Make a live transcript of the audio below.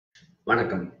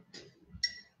வணக்கம்.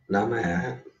 நாம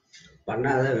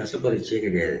பண்ணாத விஷப்பரீட்சையே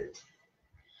கிடையாது.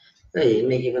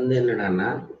 இன்னைக்கு என்னடான்னா,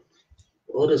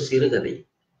 ஒரு சிறுகதை.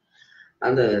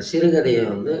 அந்த சிறுகதைய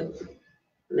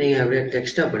நீங்க அப்படியே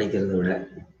டெக்ஸ்ட்டா படிக்கிறத விட,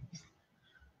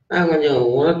 நான் கொஞ்சம்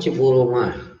உணர்ச்சி பூர்வமா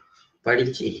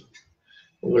படிச்சு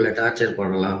உங்கள டார்ச்சர்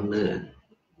பண்ணலாம்னு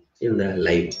இந்த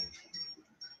லைவ்.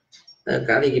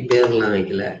 கதைக்கு பேர்லாம்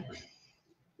வைக்கல.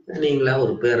 நீங்களா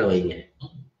ஒரு பேரை வைங்க.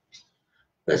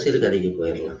 சிறுகதைக்கு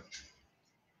போயிடலாம்.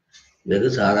 வெகு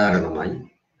சாதாரணமாய்,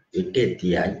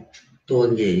 விட்டேத்தியாய்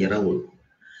துவங்கிய இரவு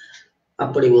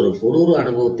அப்படி ஒரு கொடூர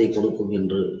அனுபவத்தை கொடுக்கும்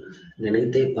என்று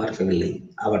நினைத்தே பார்க்கவில்லை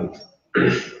அவன்.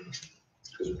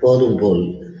 இப்போதும் போல்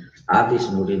ஆபீஸ்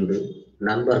முடிந்து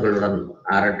நண்பர்களுடன்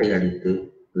அரட்டை அடித்து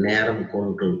நேரம்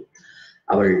கொன்று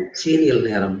அவள் சீரியல்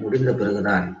நேரம் முடிந்த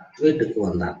பிறகுதான் வீட்டுக்கு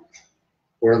வந்தான்.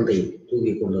 குழந்தை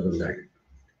தூங்கிக் கொண்டிருந்தாள்.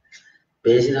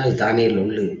 பேசினால் தானே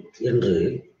லொல்லு என்று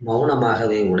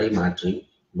மௌனமாகவே உடை மாற்றி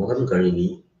முகம் கழுவி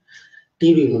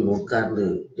டிவி முன் உட்கார்ந்து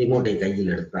ரிமோட்டை கையில்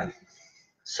எடுத்தான்.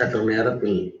 சற்று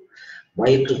நேரத்தில்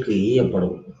வயிற்றுக்கு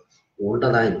ஈயப்படும்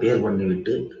உண்டதாய் பேர்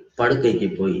பண்ணிவிட்டு படுக்கைக்கு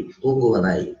போய்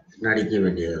தூங்குவதாய் நடிக்க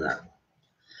வேண்டியதுதான்.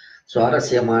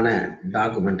 சுவாரஸ்யமான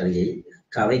டாக்குமெண்டரியை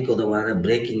கவைக்கு உதவாத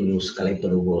பிரேக்கிங் நியூஸ்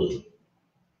கலைப்பது போல்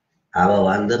அவ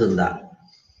வந்திருந்தா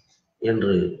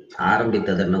என்று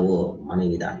ஆரம்பித்ததென்னவோ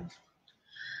மனைவிதான்.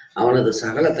 அவனது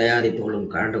சகல தயாரிப்புகளும்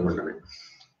கண்டு கொண்டன.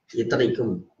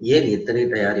 இத்தனைக்கும் ஏன் இத்தனை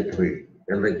தயாரிப்புகள்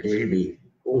என்ற கேள்வி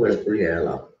உங்களுக்குள்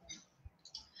எழலாம்.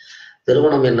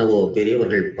 திருமணம் என்னவோ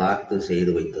பெரியவர்கள் பார்த்து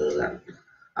செய்து வைத்ததுதான்.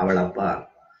 அவள் அப்பா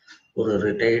ஒரு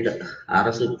ரிட்டையர்டு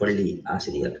அரசு பள்ளி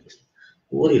ஆசிரியர்.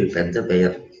 ஊரில் பெற்ற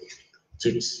பெயர்.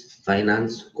 சிட்ஸ்,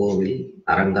 பைனான்ஸ், கோவில்,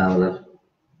 அறங்காவலர்.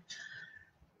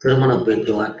 திருமண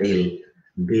பேச்சுவார்த்தையில்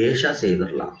பேஷா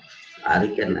செய்திடலாம்.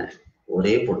 அதுக்கு என்ன,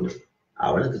 ஒரே பொண்ணு,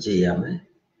 அவளுக்கு செய்யாம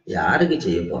யாருக்கு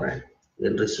செய்ய போறேன்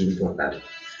என்று சீன் போட்டார்.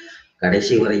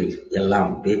 கடைசி வரை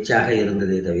எல்லாம் பேச்சாக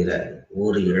இருந்ததே தவிர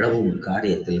ஒரு இழவும்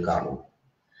காரியத்தில் காணும்.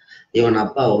 இவன்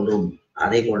அப்பா ஒன்றும்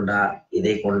அதை கொண்டா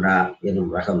இதை கொண்டா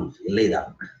எனும் ரகம்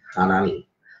இல்லைதான். ஆனால்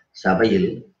சபையில்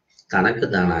தனக்கு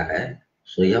தானாக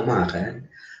சுயமாக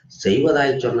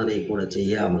செய்வதாய் சொன்னதை கூட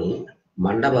செய்யாமல்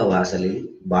மண்டப வாசலில்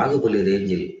பாகுபலி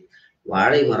ரேஞ்சில்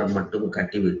வாழை மரம் மட்டும்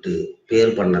கட்டிவிட்டு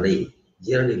பேர் பண்ணதை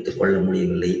ஜீரணித்துக் கொள்ள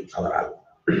முடியவில்லை அவரால்.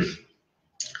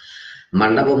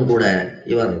 மண்டபம் கூட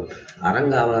இவர்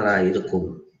அறங்காவலராய் இருக்கும்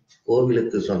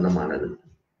கோவிலுக்கு சொந்தமானது.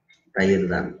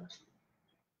 தயிர்தான்.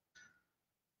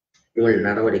 இவள்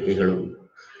நடவடிக்கைகளும்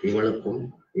இவளுக்கும்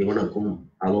இவனுக்கும்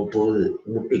அவ்வப்போது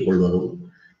முட்டிக் கொள்வதும்,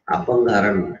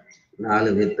 அப்பங்காரன்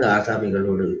 4 வெத்து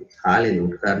ஆசாமிகளோடு ஹாலில்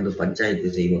உட்கார்ந்து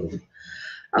பஞ்சாயத்து செய்வதும்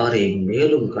அவரை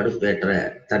மேலும் கடுப்பேற்ற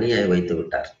தனியாய் வைத்து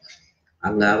விட்டார்.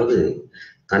 அங்காவது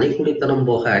தனிக்குடித்தனம்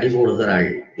போக அடி போடுகிறாள்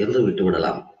என்று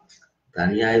விட்டுவிடலாம்.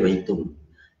 தனியாய் வைத்தும்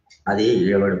அதே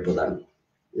இழவெடுப்புதான்.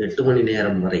 8 மணி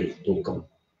நேரம் வரை தூக்கம்.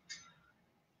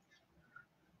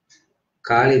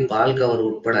 காலி பால் கவர்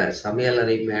உட்பட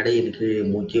சமையலறை மேடையின் கீழே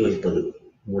மூக்கி வைப்பது,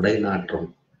 முடை நாற்றம்,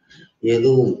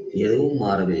 எதுவும்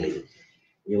மாறவில்லை.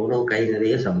 இவனோ கை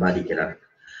நிறைய சம்பாதிக்கிறான்.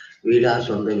 வீடா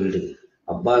சொந்த வீடு.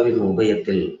 அப்பாவின்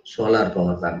உபயத்தில் சோலார்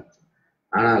பவர் தான்.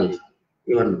 ஆனால்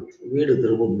இவன் வீடு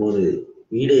திரும்பும் போது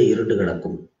வீடே இருண்டு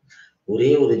கிடக்கும். ஒரே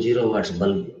ஒரு 0 வாட்ஸ்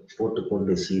பல்ப்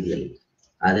போட்டுக்கொண்டு சீரியல்.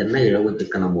 அது என்ன இழவு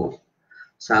திக்கணமோ.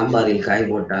 சாம்பாரில் காய்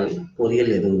போட்டால்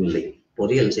பொரியல் எதுவும் இல்லை.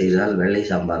 பொரியல் செய்தால் வெள்ளை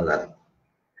சாம்பார் தான்.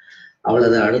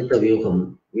 அவளது அடுத்த வியூகம்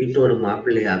வீட்டோடு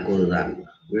மாப்பிள்ளை ஆக்குவதுதான்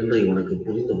என்று இவனுக்கு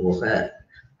புரிந்து போக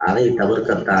அதை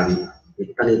தவிர்க்கத்தான்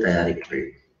இத்தனை தயாரிப்புகள்.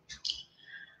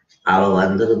 அவ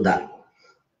வந்திருந்தா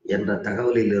என்ற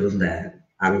தகவலில் இருந்த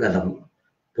அங்கதம்,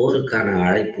 போருக்கான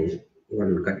அழைப்பு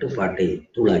இவன் கட்டுப்பாட்டை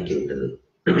தூளாக்கிவிட்டது.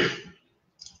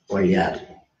 யார்?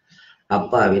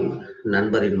 அப்பாவின்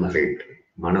நண்பரின் மகள்,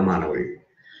 மணமானவள்.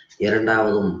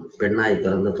 இரண்டாவதும் பெண்ணாய்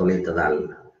பிறந்து தொலைத்ததால்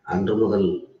அன்று முதல்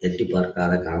எட்டி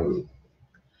பார்க்காத கணவன்.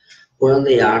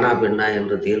 குழந்தை ஆனா பெண்ணா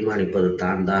என்று தீர்மானிப்பது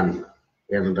தான்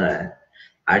என்ற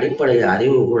அடிப்படை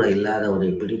அறிவு கூட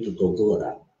இல்லாதவனை பிடித்து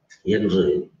தொங்குவதா என்று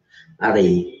அதை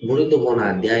முடிந்து போன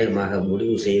அத்தியாயமாக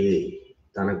முடிவு செய்து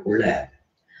தனக்குள்ள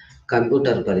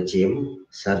கம்ப்யூட்டர் பரிச்சயம்,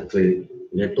 சர்க்கிள்,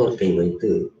 நெட்வொர்க்கை வைத்து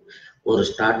ஒரு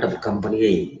ஸ்டார்ட் அப்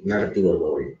கம்பெனியை நடத்தி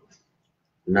வருபவள்.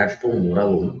 நட்பும்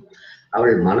உறவும்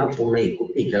அவள் மனப்புண்ணை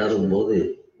குட்டி கிளறும் போது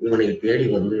இவனை தேடி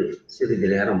வந்து சிறிது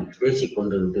நேரம் பேசிக்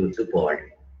கொண்டிருந்து விட்டு போவாள்.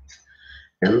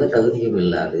 எந்த தகுதியும்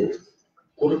இல்லாது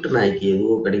குருட்டு நாய்க்கு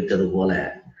எதுவோ கிடைத்தது போல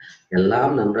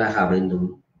எல்லாம் நன்றாக அமைந்தும்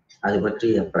அது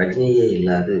பற்றிய பிரஜையே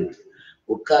இல்லாது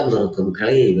உட்கார்ந்திருக்கும்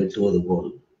கிளையை வெட்டுவது போல்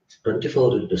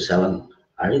 24/7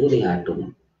 அழுகுனி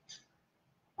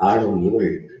ஆடும்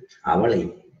இவள்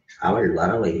அவள்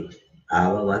வரவை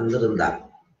அவ வந்திருந்தாள்.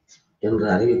 என்று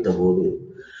அறிவித்த போது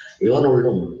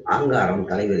இவனுள்ளும் ஆங்காரம்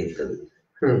தலைவிரித்தது.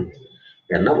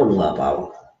 என்ன பண்ணுவா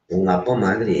பாவம், உங்க அப்பா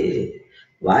மாதிரி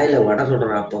வாயில வடை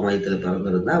சுடுற அப்பா வயிற்றுல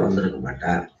பிறந்திருந்தா வந்திருக்க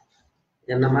மாட்டா,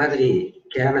 என்ன மாதிரி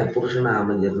கேன புருஷனா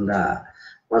அமைஞ்சிருந்தா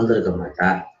வந்திருக்க மாட்டா.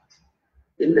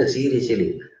 இந்த சீரிஸில்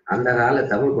அந்த கால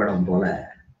தமிழ் படம் போல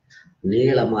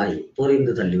நீளமாய்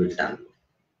பொறிந்து தள்ளிவிட்டான்.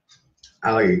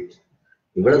 அவள்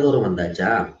இவ்வளவு தூரம் வந்தாச்சா,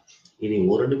 இனி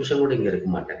ஒரு நிமிஷம் கூட இங்க இருக்க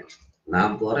மாட்டேன்,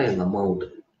 நான் போறேன் எங்க அம்மா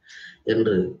வீட்டுக்கு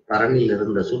என்று பரணில்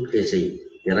இருந்த சூட்கேஸை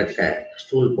இறக்க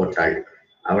ஸ்டூல் போட்டாள்.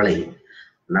 அவளை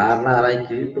நாராய்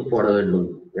கிழித்து போட வேண்டும்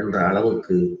என்ற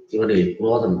அளவுக்கு இவனில்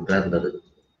குரோதம் பிறந்தது.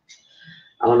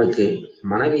 அவனுக்கு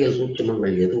மனைவியல்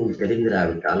சூட்சுமங்கள் எதுவும்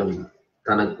தெரிந்திராவிட்டாலும்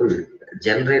தனக்குள்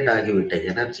ஜெனரேட் ஆகிவிட்ட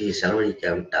எனர்ஜியை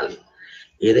செலவழிக்காவிட்டால்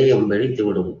இதயம்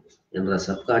வெடித்துவிடும் என்ற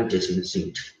சப்கான்சியஸ்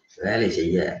இன்ஸ்டிங்க்ட் வேலை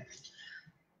செய்ய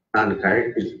தான்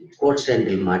கழட்டி கோட்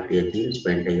ஸ்டாண்டில் மாட்டிய ஜீன்ஸ்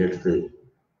பேண்டை எடுத்து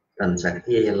தன்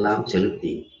சக்தியை எல்லாம்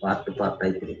செலுத்தி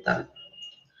பார்ட்டாய் பிடித்தான்.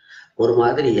 ஒரு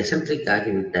மாதிரி எசன்ட்ரிக்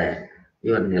ஆகிவிட்ட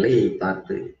இவன் நிலையை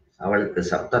பார்த்து அவளுக்கு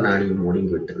சப்த நாடியும்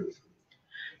ஒடுங்கிவிட்டது.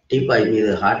 டீப்பாய்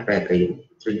மீது ஹாட் பேக்கையும்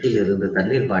ஃப்ரிட்ஜில் இருந்து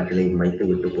தண்ணீர் பாட்டிலையும் வைத்து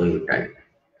விட்டு போய்விட்டாள்.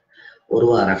 ஒரு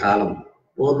வார காலம்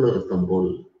போர் நிறுத்தம் போல்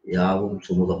யாவும்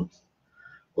சுமூகம்.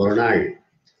 ஒரு நாள்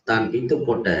தான் பித்து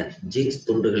போட்ட ஜீன்ஸ்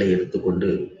துண்டுகளை எடுத்துக்கொண்டு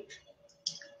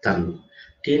தன்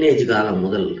டீனேஜ் காலம்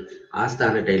முதல்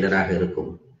ஆஸ்தான டெய்லராக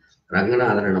இருக்கும்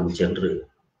ரங்கநாதனிடம் சென்று,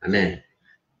 அண்ணே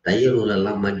தையல்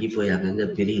நூலெல்லாம் மக்கி போய் அங்கங்க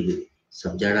பிரியுது,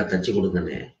 சப்ஜாடா தச்சு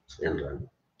கொடுங்கண்ணே என்றான்.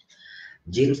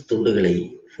 ஜீன்ஸ் துண்டுகளை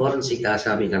போரன்சிக்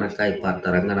ஆசாமி கணக்காய்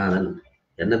பார்த்த ரங்கநாதன்,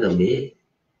 என்ன தம்பி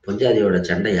பொஞ்சாதியோட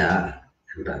சண்டையா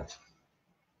என்றார்.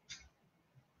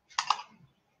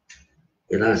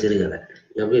 இதான் சிறுகதை,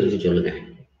 எப்படி இருக்கு சொல்லுங்க.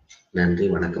 நன்றி,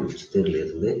 வணக்கம்.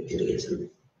 சித்தூரிலிருந்து முருகேசன்.